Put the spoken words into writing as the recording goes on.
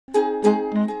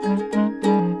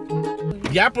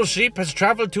The Apple Sheep has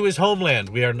traveled to his homeland.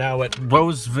 We are now at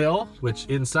Roseville, which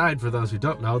inside, for those who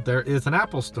don't know, there is an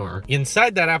Apple store.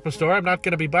 Inside that Apple store, I'm not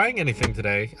going to be buying anything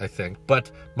today, I think.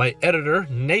 But my editor,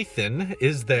 Nathan,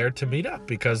 is there to meet up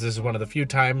because this is one of the few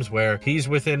times where he's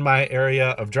within my area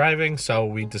of driving. So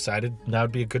we decided now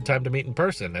would be a good time to meet in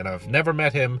person. And I've never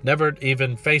met him, never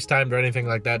even FaceTimed or anything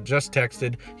like that, just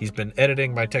texted. He's been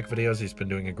editing my tech videos. He's been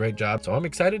doing a great job. So I'm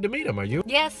excited to meet him. Are you?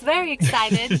 Yes, very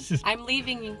excited. I'm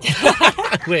leaving you.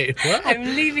 Wait, what? I'm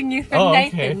leaving you for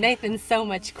Nathan. Okay. Nathan's so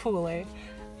much cooler.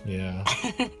 Yeah,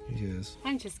 he is.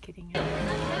 I'm just kidding. Yeah,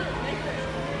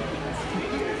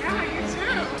 you too.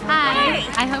 Hi.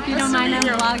 I hope you don't mind I'm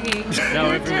vlogging.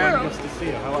 No, everyone wants to see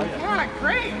you. How are you? Yeah,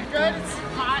 great. Good. It's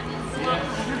hot and slow.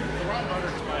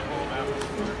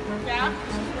 Yeah.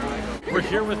 We're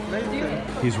here with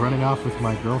Nathan. He's running off with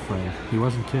my girlfriend. He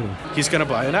wasn't kidding. He's gonna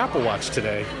buy an Apple Watch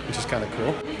today, which is kind of cool.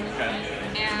 Okay.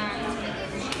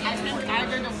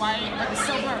 Either the white, or the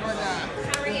silver,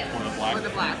 or the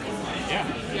black. Yeah.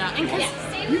 Yeah, and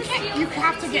because you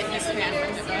have to get this band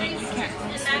with it, right? You can't.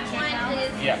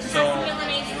 Yeah. So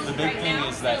the big thing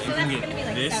is that you can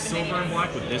get this silver and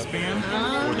black with this band,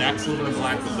 or that silver and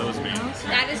black with those bands.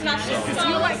 That is not so because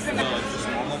you like the just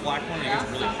normal black one. It gets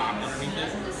really hot underneath it,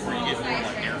 where you get more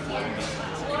like airflow.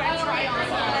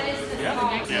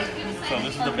 Yeah. Yeah. So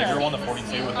this is the bigger one, the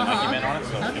 42 with the Nike band on it.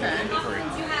 So it's gonna be free.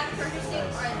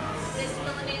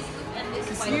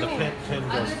 The pin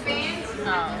goes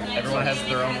Everyone has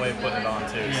their own way of putting it on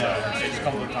too, so it just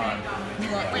comes with time.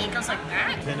 Wait, it goes like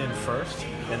that? Pin in first,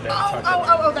 and then tuck it in.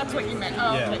 Oh, that's what you meant.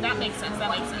 Oh, yeah. Okay, that makes sense. That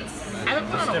makes sense. I haven't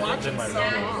put on a watch in so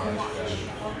long.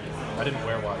 I didn't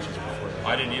wear watches before.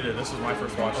 I didn't either. This was my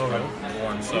first watch I've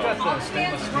worn. So you got the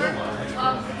stainless steel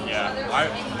one. Yeah,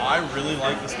 I really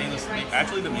like the stainless steel.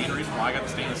 Actually, the main reason why I got the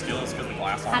stainless steel is because the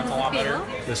glass on it's a lot better.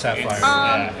 The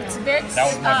sapphire. It's a bit that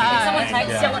was my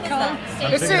silicone.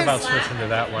 I'm thinking about switching to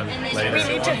that one later.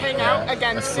 We need to hang out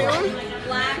again soon.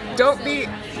 Don't be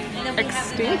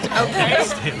extinct, okay?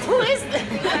 Who is this?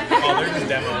 Oh, they're just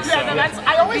demos. Yeah, no, that's.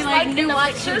 I always like new the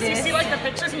watches. pictures. You see like the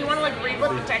pictures and you want to like read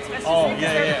what the text message is. Oh,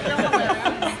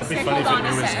 yeah. It'd be funny if you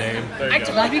knew his name. There you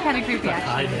go. That'd be kind of creepy,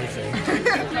 actually. Hi, Nathan.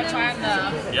 Can I try on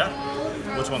the...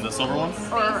 Yeah. Which one? The silver one?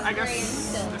 Or I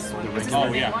guess this one. This is Oh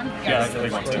the big yeah. one? Yeah, that's the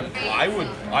big one too.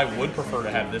 I would prefer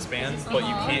to have this band, but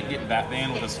you can't get that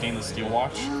band with a stainless steel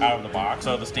watch out of the box.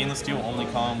 So the stainless steel only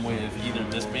come with either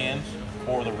this band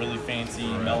or the really fancy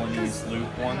Melanie's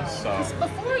loop ones. So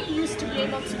before you used to be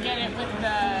able to get it with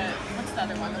the what's the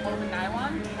other one, the woven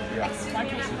nylon. Yeah. Why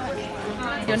can't you go with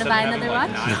one? You want to buy another watch?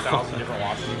 9,000 different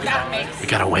watches. That makes. We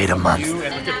gotta wait a month. You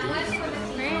and look at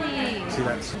Pretty. See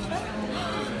that's.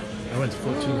 I went to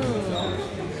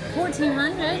 $1,400.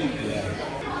 1,400? Yeah.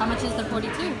 How much is the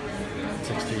 42?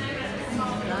 16. Oh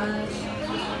my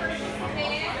gosh.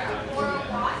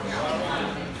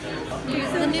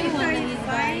 Here's the new one that he's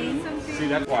buying. See,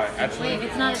 that's why. Actually, Wait,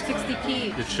 it's not a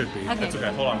 60p. It should be. Okay. that's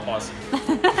okay. Hold on, pause.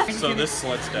 So this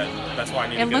sled's dead. That's why I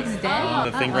need to It get looks it. dead?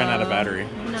 The thing ran out of battery,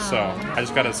 No. so I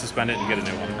just got to suspend it and get a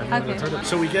new one. Okay.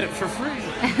 So we get it for free.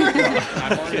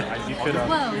 You could.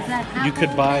 Whoa, is that You could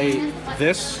Apple? buy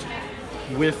this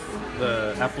with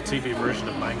the Apple TV version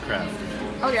of Minecraft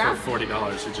Oh yeah. for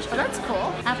 $40. You just Oh, get that's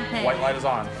cool. Apple Pay. White light is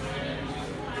on.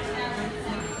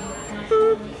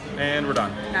 And we're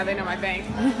done. Now they know my bank.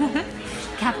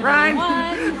 Capital Ryan.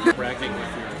 One. bragging with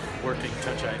your working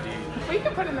Touch ID. Well, you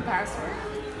can put in the password.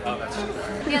 Oh, that's true.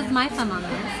 He has my thumb on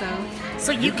there, so.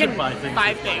 So you can buy things.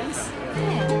 buy things.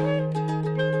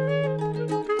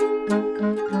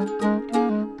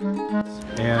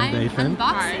 And I'm Nathan.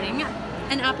 unboxing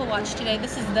an Apple Watch today.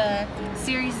 This is the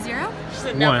Series 0. She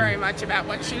didn't know One. very much about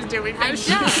what she was doing. I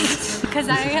don't, because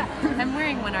I'm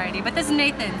wearing one already. But this is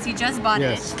Nathan's. He just bought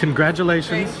Yes. it.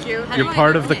 Congratulations. Thank you. How do You're I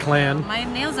part of open the it? clan. My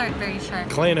nails aren't very sharp.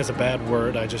 Clan is a bad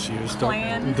word I just used.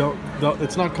 Clan? Don't,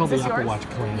 it's not called the Is this Apple yours? Watch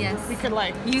clan. Yes. We could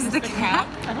like Use the cap.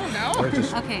 I don't know. Or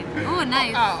just Okay. Oh,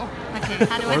 nice. Oh. Okay.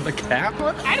 How do I? or the cap?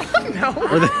 I don't know.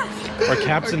 Are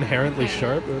caps inherently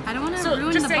sharp? I don't want to So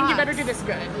ruin just the saying box. you better do this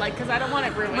good, like, because I don't want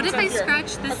it ruined. What if So I here.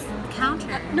 scratch this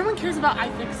counter? No one cares about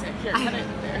iFixit. Here, put it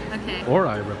there. Okay. Or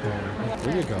eye repair.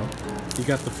 There you go. You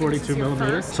got the 42 This is your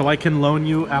millimeter. first. So I can loan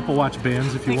you Apple Watch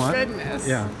bands if you Thank want. goodness.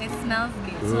 Yeah. It smells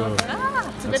good. Ooh.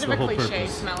 Ah. It's a That's bit the of a whole cliche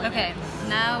purpose. smelling. Okay.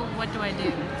 Now what do I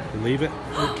do? Leave it.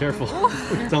 Oh, careful.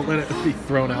 Don't let it be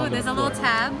thrown out. Oh, on the there's a little floor.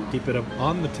 tab. Keep it up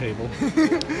on the table.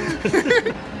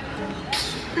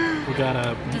 We got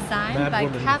a Designed Mad by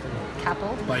Woman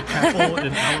Capel. by Capel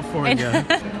in California.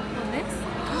 This?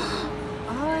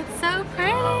 Oh, it's so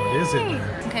pretty. Wow, it is in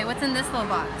there. Okay, what's in this little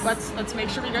box? Let's make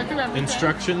sure we go through everything.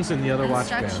 Instructions and the other watch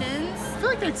band. Instructions. I feel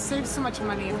like they'd save so much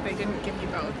money if they didn't give you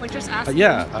both. Like just ask.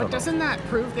 Yeah, them. I don't But doesn't that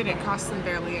prove that it costs them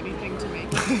barely anything to make?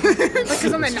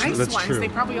 Because on the nice That's ones, true. they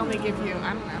probably only give you,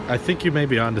 I don't know. I think you may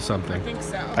be onto something. I think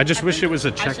so. I just wish it think was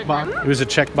a I should checkbox. have- It was a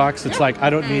checkbox. It's like, I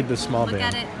don't Okay, need the small Look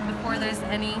band. at it before there's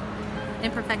any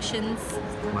imperfections.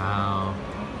 Wow.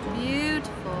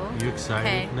 Beautiful. You excited,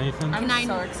 Okay. Nathan? I'm Can I-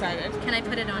 so excited. Can I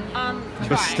put it on? Try.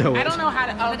 Bestow I it. don't know how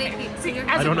to. But Okay. it- See, you're-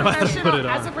 as I don't a know how to put professional, it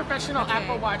on. As a professional Okay.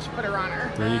 Apple Watch putter on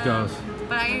her. There you go.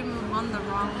 But I'm on the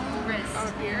wrong wrist.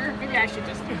 Oh dear. Maybe I should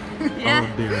just. Yeah.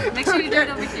 Oh, dear. Make sure you do it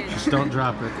over here. Just don't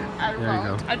drop it. I There you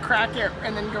won't. go. I'd crack it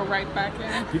and then go right back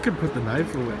in. You could put the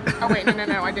knife away. Oh wait,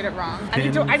 no, I did it wrong. I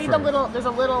need Pin a first. little. There's a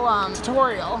little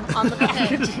tutorial on the Okay.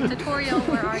 packaging. Tutorial,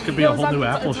 where are Could you? be a No, it's whole on- new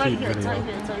it's- Apple it's right Sheet here, it's video. right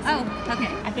here, it's right here. Oh, okay.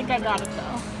 I think I got it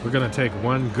though. We're gonna take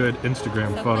one good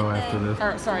Instagram So photo put after the- this.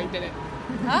 Or sorry, did it?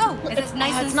 Oh, is it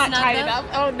nice and It's not snug tied up? up.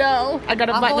 Oh no! I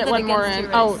gotta I'll button hold it it one more against in.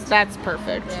 your Oh, wrist. that's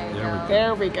perfect. There you There we go.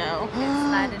 There we go.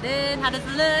 Slide it in. How does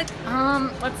it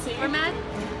look? Let's see. We're mad?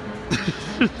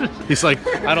 He's like,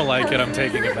 I don't like it. I'm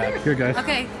taking it back. Here, guys.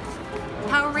 Okay.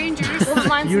 Power Rangers. Well,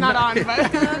 mine's You not know- on,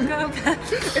 but Go, go back.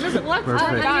 it doesn't work.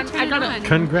 Perfect. Oh, How do you turn I it gotta. on?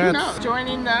 Congrats. No,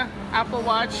 joining the Apple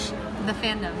Watch The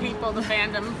fandom. people, the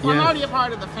fandom. Well, I'm Yeah. already a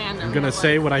part of the fandom. I'm gonna but,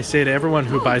 say what I say to everyone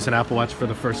who buys an Apple Watch for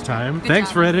the first time. Thanks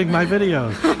job. for editing my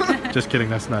videos. Just kidding,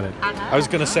 that's not it. I was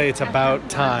gonna say it's about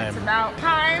time. It's about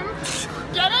time.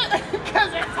 Get it?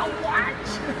 Because it's a watch.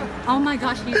 Oh my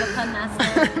gosh, he's a pun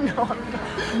master. No, I'm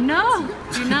not. No,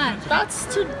 do not. That's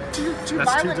too That's too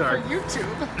violent dark. for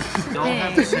YouTube. We all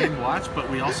have the same watch, but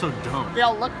we also don't. They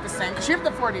all look the same. 'Cause you have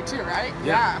the 42, right?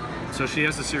 So she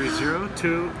has the Series 0,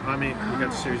 2, we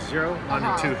got the Series 0, 1,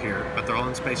 and 2 here, but they're all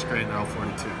in space gray and they're all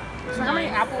 42. So how many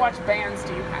Apple Watch bands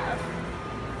do you have?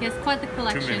 He has quite the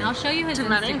collection. many. I'll show you his Too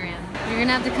many? Instagram. You're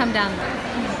gonna have to come down there.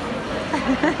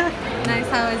 Nice,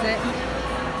 how is it?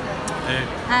 Hey,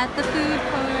 At the food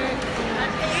court.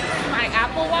 My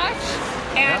Apple Watch,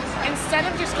 and instead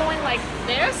of just going like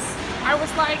this, I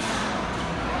was like,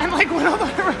 and like went all the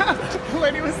way around. The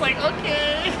lady was like,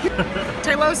 okay.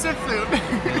 Taylosive food.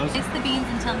 Taste the beans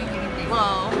and tell me what you think.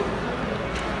 Whoa.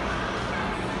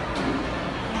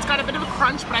 It's got a bit of a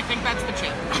crunch, but I think that's the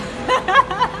chip.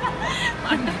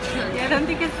 I'm not sure. Yeah, I don't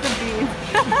think it's the beans.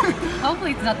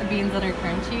 Goodness, it's not the beans that are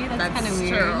crunchy. That's kind of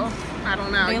weird. true. I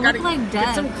don't know. They You look gotta like get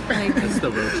death. some- Like, that's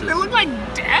the roaches. They look like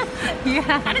death. yeah.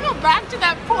 I gotta go back to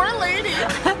that poor lady.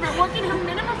 Been working her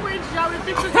minimum wage job and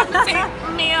pictures of the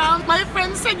same. Ma'am, my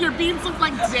friend said your beans look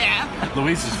like death.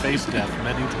 Louise has faced death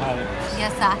many times.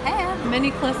 Yes, I have.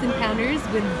 Many close encounters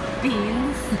with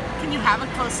beans. Can you have a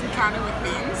close encounter with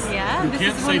beans? Yeah, You this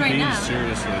can't is say one right beans now.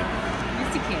 seriously.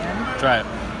 Yes, you can. Try it.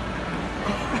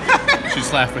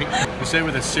 She's laughing. You say it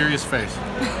with a serious face.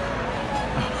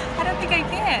 I don't think I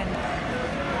can.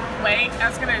 Wait, I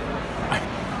was gonna.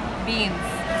 Beans.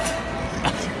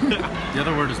 The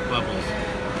other word is bubbles.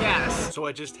 Yes. So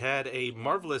I just had a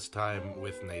marvelous time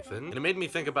with Nathan, and it made me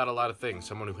think about a lot of things.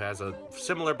 Someone who has a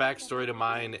similar backstory to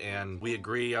mine, and we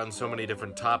agree on so many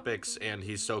different topics, and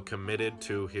he's so committed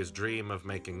to his dream of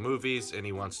making movies, and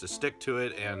he wants to stick to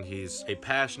it, and he's a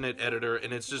passionate editor,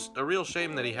 and it's just a real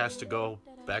shame that he has to go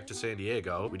back to San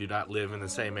Diego. We do not live in the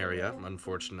same area,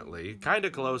 unfortunately. Kind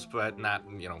of close, but not,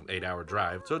 8-hour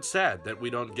drive. So it's sad that we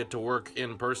don't get to work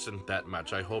in person that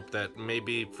much. I hope that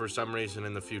maybe for some reason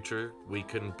in the future we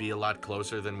can be a lot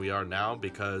closer than we are now,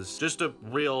 because just a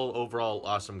real overall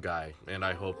awesome guy. And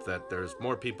I hope that there's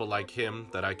more people like him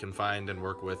that I can find and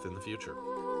work with in the future.